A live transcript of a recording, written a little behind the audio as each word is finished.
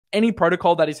any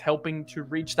protocol that is helping to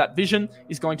reach that vision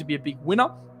is going to be a big winner,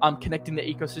 connecting the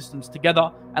ecosystems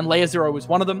together, and Layer 0 is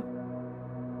one of them.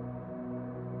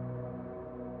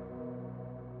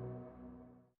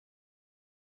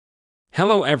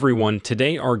 Hello everyone,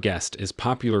 today our guest is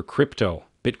popular crypto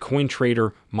Bitcoin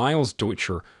trader Miles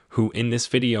Deutscher, who in this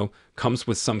video comes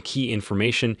with some key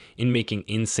information in making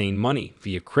insane money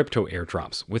via crypto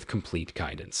airdrops with complete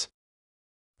guidance.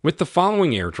 With the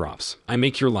following airdrops, I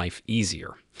make your life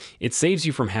easier. It saves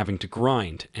you from having to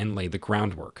grind and lay the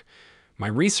groundwork. My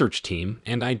research team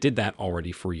and I did that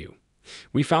already for you.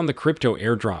 We found the crypto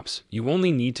airdrops. You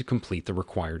only need to complete the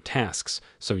required tasks,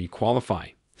 so you qualify.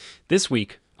 This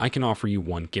week, I can offer you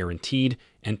 1 guaranteed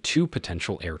and 2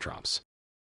 potential airdrops.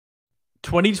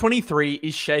 2023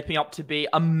 is shaping up to be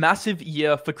a massive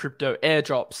year for crypto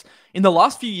airdrops. In the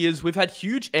last few years, we've had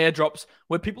huge airdrops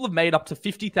where people have made up to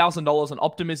 $50,000 on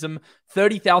Optimism,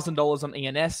 $30,000 on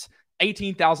ENS,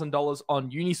 $18,000 on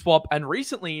Uniswap, and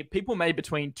recently people made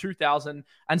between $2,000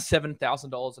 and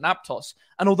 $7,000 on Aptos.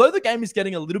 And although the game is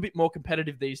getting a little bit more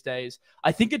competitive these days,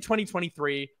 I think in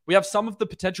 2023 we have some of the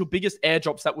potential biggest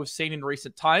airdrops that we've seen in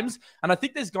recent times, and I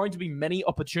think there's going to be many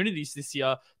opportunities this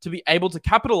year to be able to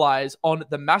capitalize on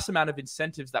the mass amount of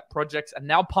incentives that projects are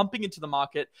now pumping into the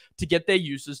market to get their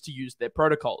users to use their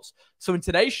protocols. So in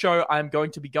today's show, I'm going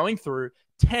to be going through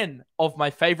 10 of my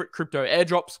favorite crypto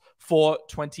airdrops for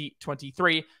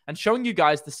 2023 and showing you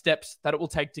guys the steps that it will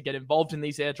take to get involved in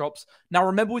these airdrops. Now,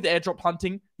 remember, with airdrop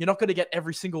hunting, you're not going to get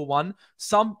every single one.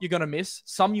 Some you're going to miss,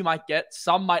 some you might get,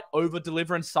 some might over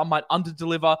deliver and some might under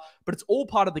deliver, but it's all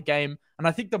part of the game. And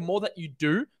I think the more that you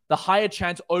do, the higher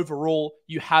chance overall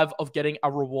you have of getting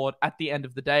a reward at the end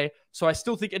of the day. So I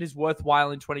still think it is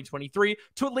worthwhile in 2023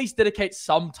 to at least dedicate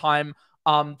some time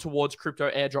towards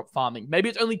crypto airdrop farming. Maybe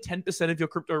it's only 10% of your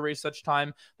crypto research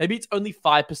time. Maybe it's only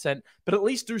 5%, but at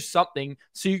least do something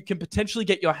so you can potentially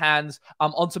get your hands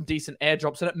on some decent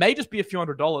airdrops. And it may just be a few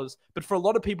 $100s, but for a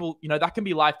lot of people, that can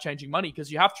be life-changing money,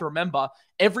 because you have to remember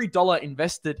every dollar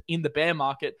invested in the bear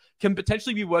market can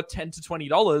potentially be worth $10 to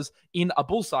 $20 in a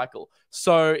bull cycle.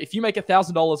 So if you make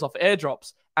 $1,000 off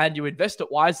airdrops and you invest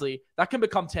it wisely, that can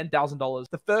become $10,000.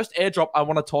 The first airdrop I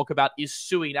want to talk about is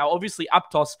Sui. Now, obviously,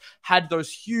 Aptos had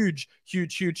those huge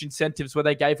incentives where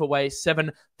they gave away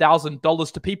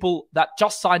 $7,000 to people that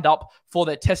just signed up for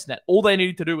their testnet. All they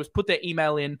needed to do was put their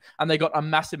email in, and they got a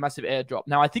massive airdrop.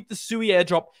 Now, I think the Sui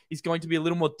airdrop is going to be a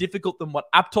little more difficult than what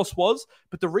Aptos was,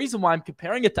 but the reason why I'm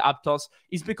comparing it to Aptos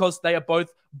is because they are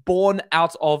both born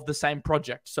out of the same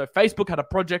project. So Facebook had a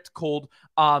project called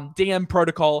DM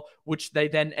Protocol, which they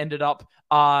then ended up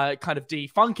kind of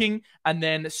defunking, and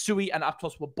then Sui and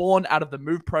Aptos were born out of the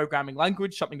Move programming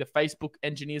language, something the Facebook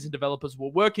engineers and developers were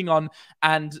working on,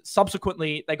 and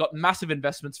subsequently they got massive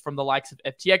investments from the likes of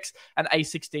FTX and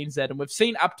A16Z, and we've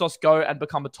seen Aptos go and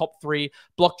become a top 3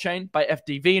 blockchain by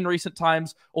FDV in recent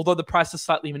times. Although the price is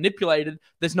slightly manipulated,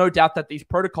 there's no doubt that these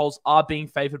protocols are being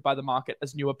favored by the market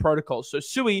as newer protocols. So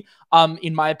Sui,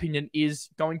 in my opinion, is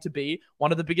going to be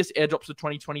one of the biggest airdrops of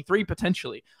 2023,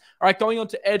 potentially. All right, going on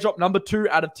to airdrop number 2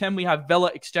 out of 10, we have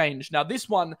Vela Exchange. Now, this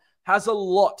one has a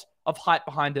lot of hype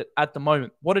behind it at the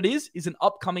moment. What it is an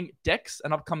upcoming DEX,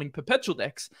 an upcoming perpetual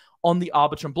DEX on the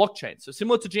Arbitrum blockchain. So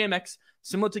similar to GMX,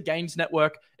 similar to Gains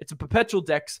Network, it's a perpetual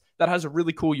DEX that has a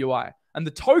really cool UI. And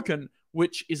the token,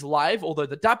 which is live, although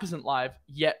the DApp isn't live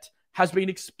yet, has been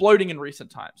exploding in recent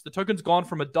times. The token's gone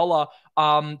from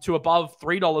 $1 to above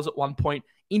 $3 at one point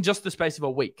in just the space of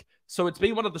a week. So it's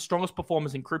been one of the strongest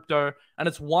performers in crypto, and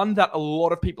it's one that a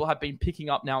lot of people have been picking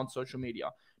up now on social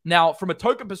media. Now, from a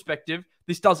token perspective,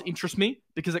 this does interest me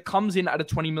because it comes in at a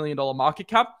 $20 million market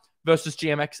cap versus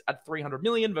GMX at $300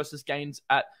 million versus Gains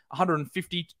at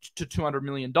 $150 to $200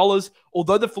 million.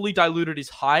 Although the fully diluted is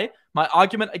high, my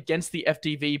argument against the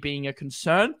FDV being a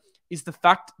concern is the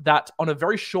fact that on a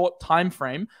very short time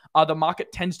frame, the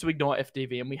market tends to ignore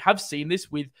FDV. And we have seen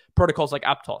this with protocols like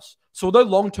Aptos. So although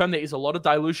long-term there is a lot of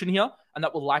dilution here, and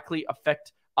that will likely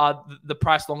affect the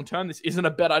price long-term, this isn't a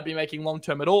bet I'd be making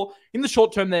long-term at all. In the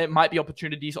short term, there might be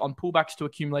opportunities on pullbacks to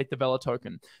accumulate the Vela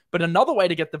token. But another way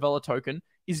to get the Vela token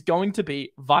is going to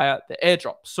be via the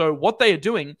airdrop. So what they are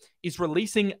doing is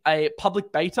releasing a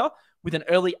public beta with an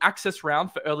early access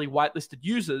round for early whitelisted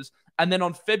users. And then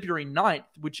on February 9th,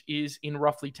 which is in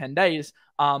roughly 10 days,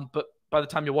 but by the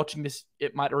time you're watching this,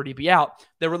 it might already be out,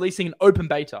 they're releasing an open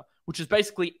beta, which is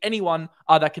basically anyone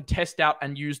that can test out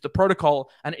and use the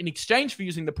protocol. And in exchange for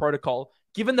using the protocol,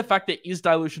 given the fact there is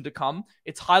dilution to come,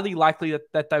 it's highly likely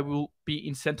that they will be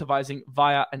incentivizing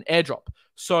via an airdrop.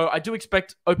 So I do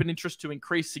expect open interest to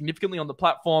increase significantly on the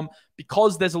platform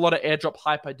because there's a lot of airdrop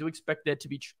hype. I do expect there to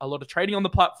be a lot of trading on the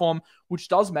platform, which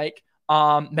does make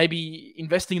maybe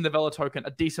investing in the Vela token,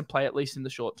 a decent play, at least in the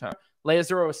short term. Layer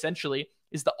 0 essentially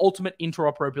is the ultimate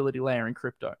interoperability layer in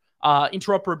crypto.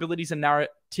 Interoperability is a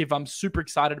narrative I'm super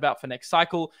excited about for next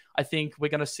cycle. I think we're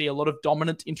going to see a lot of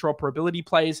dominant interoperability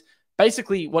plays.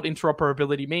 Basically, what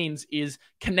interoperability means is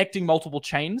connecting multiple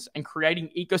chains and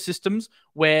creating ecosystems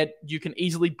where you can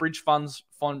easily bridge funds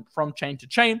from chain to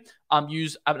chain,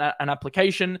 use an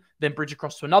application, then bridge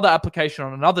across to another application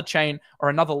on another chain or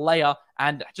another layer,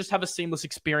 and just have a seamless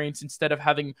experience instead of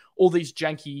having all these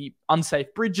janky,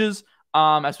 unsafe bridges,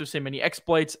 as we've seen many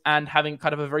exploits, and having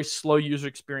kind of a very slow user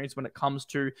experience when it comes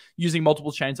to using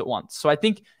multiple chains at once. So I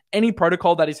think any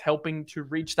protocol that is helping to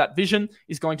reach that vision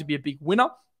is going to be a big winner.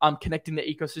 Connecting the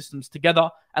ecosystems together,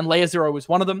 and Layer 0 is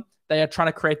one of them. They are trying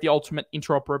to create the ultimate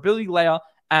interoperability layer,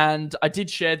 and I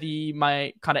did share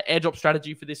my kind of airdrop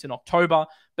strategy for this in October,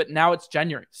 but now it's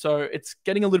January, so it's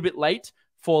getting a little bit late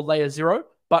for Layer 0,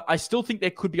 but I still think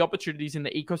there could be opportunities in the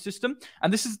ecosystem,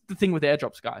 and this is the thing with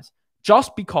airdrops, guys.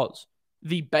 Just because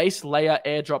the base layer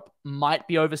airdrop might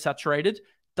be oversaturated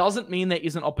doesn't mean there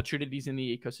isn't opportunities in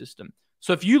the ecosystem.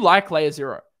 So if you like Layer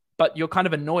 0, but you're kind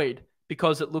of annoyed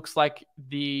because it looks like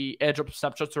the airdrop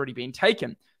snapshot's already been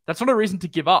taken, that's not a reason to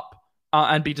give up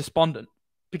and be despondent,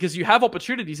 because you have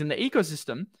opportunities in the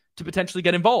ecosystem to potentially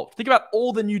get involved. Think about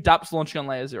all the new dApps launching on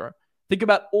Layer 0. Think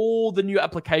about all the new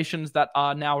applications that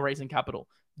are now raising capital.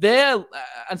 And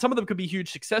some of them could be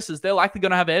huge successes. They're likely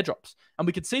going to have airdrops. And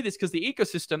we can see this because the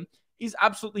ecosystem is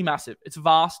absolutely massive. It's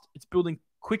vast. It's building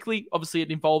quickly. Obviously, it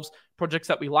involves projects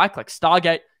that we like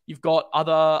Stargate. You've got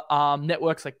other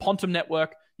networks like Pontum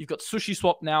Network. You've got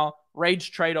SushiSwap now.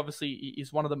 Rage Trade obviously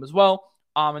is one of them as well.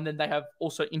 And then they have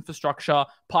also infrastructure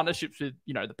partnerships with,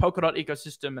 the Polkadot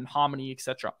ecosystem and Harmony,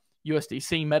 etc.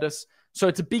 USDC, Metis. So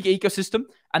it's a big ecosystem,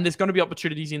 and there's going to be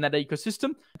opportunities in that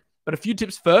ecosystem. But a few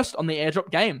tips first on the airdrop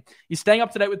game. You're staying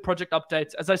up to date with project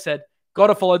updates. As I said, got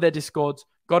to follow their Discords.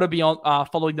 Got to be on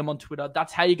following them on Twitter.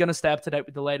 That's how you're going to stay up to date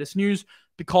with the latest news.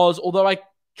 Because although I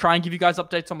try and give you guys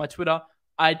updates on my Twitter,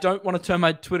 I don't want to turn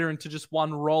my Twitter into just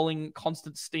one rolling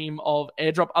constant stream of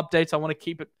airdrop updates. I want to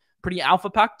keep it pretty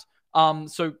alpha packed.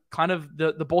 So kind of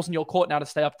the ball's in your court now to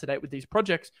stay up to date with these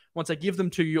projects once I give them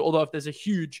to you. Although if there's a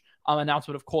huge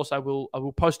announcement, of course, I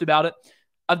will post about it.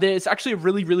 There's actually a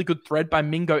really, really good thread by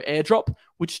Mingo Airdrop,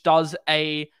 which does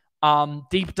a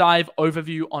deep dive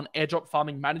overview on airdrop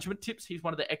farming management tips. He's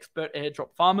one of the expert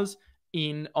airdrop farmers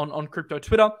on crypto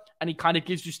Twitter, and he kind of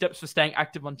gives you steps for staying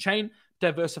active on chain,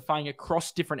 diversifying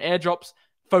across different airdrops,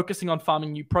 focusing on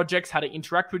farming new projects, how to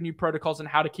interact with new protocols, and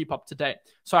how to keep up to date.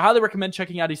 So I highly recommend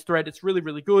checking out his thread. It's really,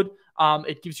 really good.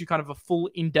 It gives you kind of a full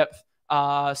in-depth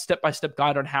step-by-step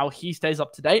guide on how he stays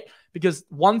up to date, because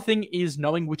one thing is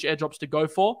knowing which airdrops to go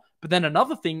for, but then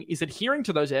another thing is adhering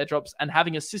to those airdrops and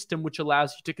having a system which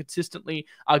allows you to consistently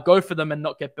go for them and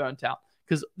not get burnt out.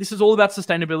 Because this is all about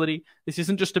sustainability. This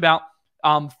isn't just about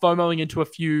FOMOing into a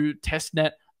few test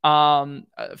nets and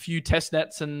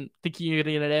thinking you're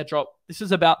going to get an airdrop. This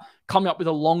is about coming up with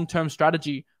a long-term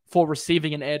strategy for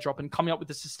receiving an airdrop and coming up with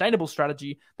a sustainable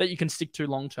strategy that you can stick to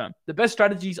long-term. The best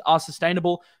strategies are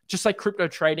sustainable, just like crypto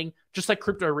trading, just like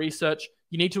crypto research.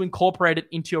 You need to incorporate it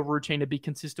into your routine and be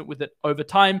consistent with it over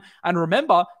time. And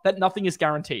remember that nothing is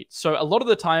guaranteed. So a lot of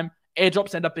the time,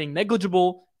 airdrops end up being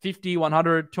negligible, $50,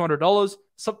 $100, $200.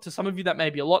 To some of you, that may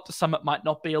be a lot. To some, it might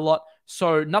not be a lot.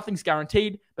 So nothing's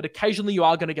guaranteed, but occasionally you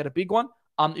are going to get a big one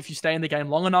if you stay in the game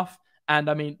long enough. And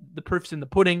I mean, the proof's in the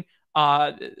pudding.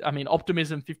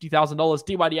 Optimism, $50,000.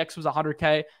 DYDX was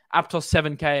 $100K.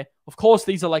 Aptos, $7K. Of course,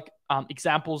 these are like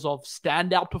examples of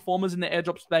standout performers in the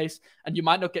airdrop space, and you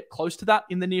might not get close to that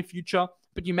in the near future,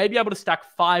 but you may be able to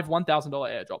stack 5 $1,000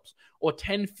 airdrops or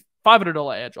 10 $500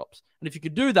 airdrops. And if you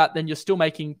could do that, then you're still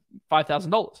making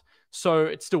 $5,000. So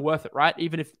it's still worth it, right?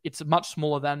 Even if it's much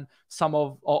smaller than some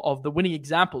of the winning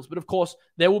examples. But of course,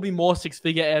 there will be more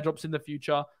 6-figure airdrops in the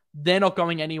future. They're not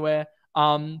going anywhere.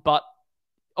 But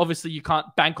obviously, you can't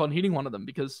bank on hitting one of them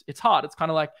because it's hard. It's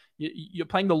kind of like you're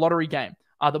playing the lottery game.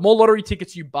 The more lottery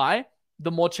tickets you buy,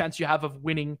 the more chance you have of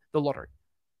winning the lottery.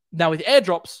 Now, with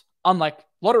airdrops, unlike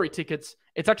lottery tickets,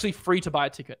 it's actually free to buy a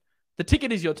ticket. The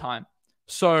ticket is your time.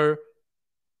 So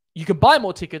you can buy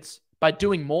more tickets by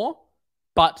doing more,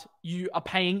 but you are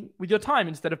paying with your time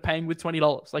instead of paying with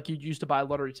 $20 like you'd use to buy a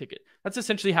lottery ticket. That's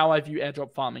essentially how I view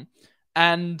airdrop farming.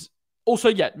 And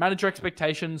also, manage your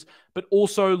expectations, but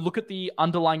also look at the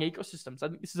underlying ecosystems. I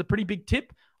think this is a pretty big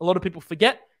tip. A lot of people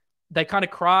forget. They kind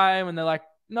of cry when they're like,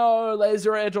 no, Layer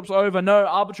 0 airdrop's over. No,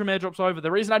 Arbitrum airdrop's over.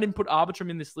 The reason I didn't put Arbitrum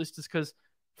in this list is because,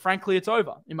 frankly, it's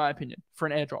over, in my opinion, for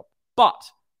an airdrop. But,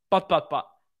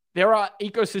 there are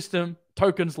ecosystem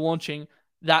tokens launching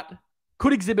that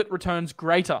could exhibit returns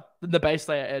greater than the base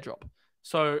layer airdrop.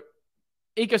 So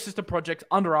ecosystem projects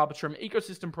under Arbitrum,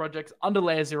 ecosystem projects under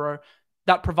Layer 0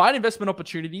 that provide investment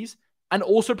opportunities and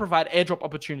also provide airdrop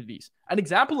opportunities. An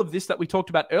example of this that we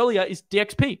talked about earlier is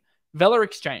DXP, Vela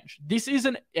Exchange. This is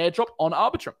an airdrop on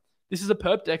Arbitrum. This is a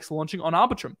perp DEX launching on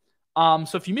Arbitrum.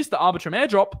 So if you miss the Arbitrum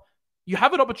airdrop, you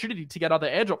have an opportunity to get other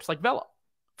airdrops like Vela,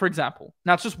 for example.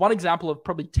 Now, it's just one example of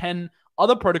probably 10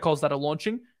 other protocols that are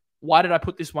launching. Why did I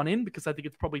put this one in? Because I think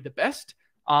it's probably the best,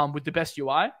 with the best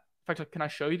UI. In fact, can I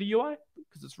show you the UI?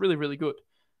 Because it's really, really good.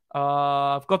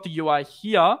 I've got the UI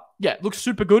here. Yeah, it looks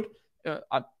super good.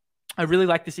 I really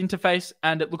like this interface,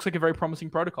 and it looks like a very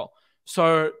promising protocol.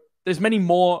 So there's many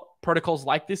more protocols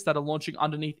like this that are launching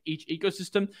underneath each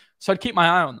ecosystem. So I'd keep my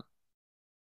eye on them.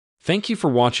 Thank you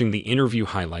for watching the interview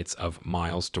highlights of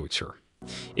Miles Deutscher.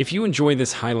 If you enjoy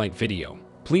this highlight video,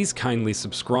 please kindly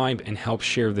subscribe and help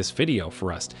share this video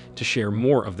for us to share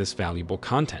more of this valuable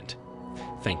content.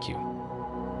 Thank you.